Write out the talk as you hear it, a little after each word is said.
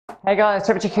Hey guys,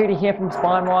 Favourite Fibre here from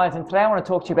SpineWise, and today I want to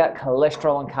talk to you about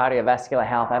cholesterol and cardiovascular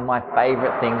health and my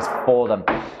favourite things for them.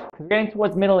 We're getting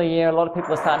towards the middle of the year. A lot of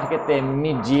people are starting to get their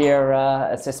mid-year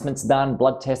assessments done,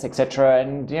 blood tests, etc.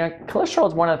 And cholesterol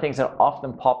is one of the things that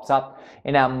often pops up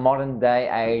in our modern day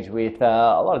age with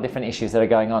a lot of different issues that are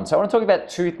going on. So I want to talk about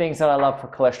two things that I love for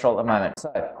cholesterol at the moment.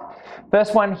 So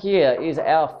first one here is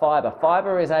our fibre.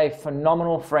 Fibre is a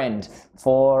phenomenal friend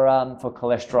for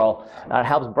cholesterol. It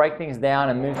helps break things down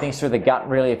and move things through the gut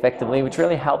really effectively, which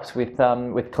really helps with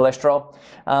cholesterol.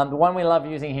 The one we love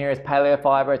using here is paleo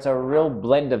fibre. It's a real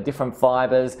blend of different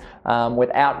fibres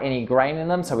without any grain in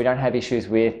them, so we don't have issues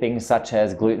with things such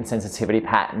as gluten sensitivity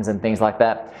patterns and things like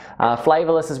that.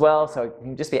 Flavourless as well, so it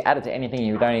can just be added to anything,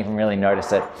 you don't even really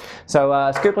notice it. So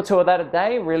a scoop or two of that a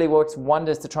day really works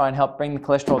wonders to try and help bring the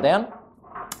cholesterol down.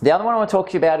 The other one I want to talk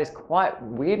to you about is quite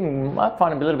weird and you might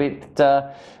find a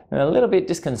little bit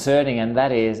disconcerting, and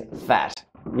that is fat.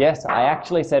 Yes, I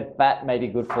actually said fat may be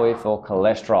good for you for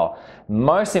cholesterol.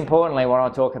 Most importantly, what I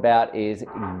want to talk about is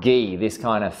ghee, this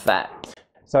kind of fat.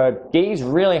 So ghee is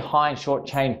really high in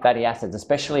short-chain fatty acids,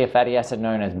 especially a fatty acid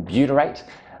known as butyrate.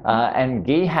 And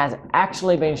ghee has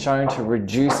actually been shown to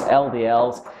reduce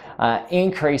LDLs,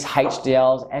 increase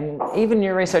HDLs, and even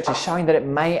new research is showing that it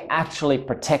may actually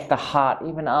protect the heart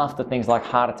even after things like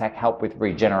heart attack help with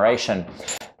regeneration.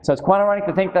 So it's quite ironic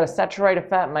to think that a saturated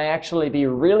fat may actually be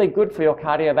really good for your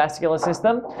cardiovascular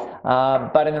system,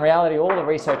 but in reality all the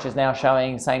research is now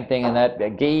showing the same thing, and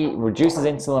that ghee reduces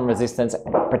insulin resistance,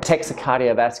 protects the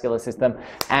cardiovascular system,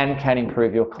 and can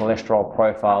improve your cholesterol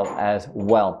profile as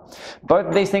well. Both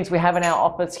of these things we have in our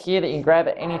office here that you can grab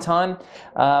at any time.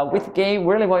 With ghee,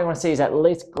 really what you want to see is at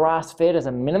least grass-fed as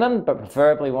a minimum, but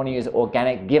preferably you want to use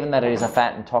organic, given that it is a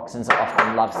fat and toxins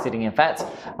often love sitting in fats.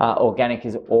 Organic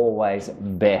is always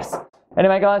best.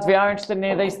 Anyway guys, if you are interested in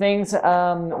any of these things,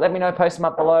 let me know, post them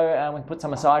up below and we can put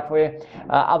some aside for you.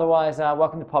 Otherwise,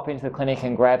 welcome to pop into the clinic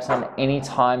and grab some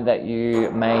anytime that you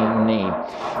may need.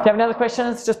 If you have any other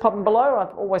questions, just pop them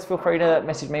below. Always feel free to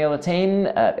message me or the team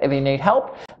if ever you need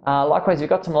help. Likewise, if you've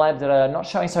got some labs that are not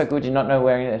showing so good, you not know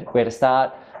where to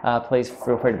start, please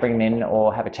feel free to bring them in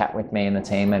or have a chat with me and the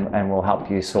team, and we'll help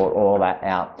you sort all that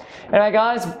out. Anyway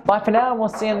guys, bye for now and we'll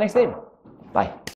see you in the next video. Bye.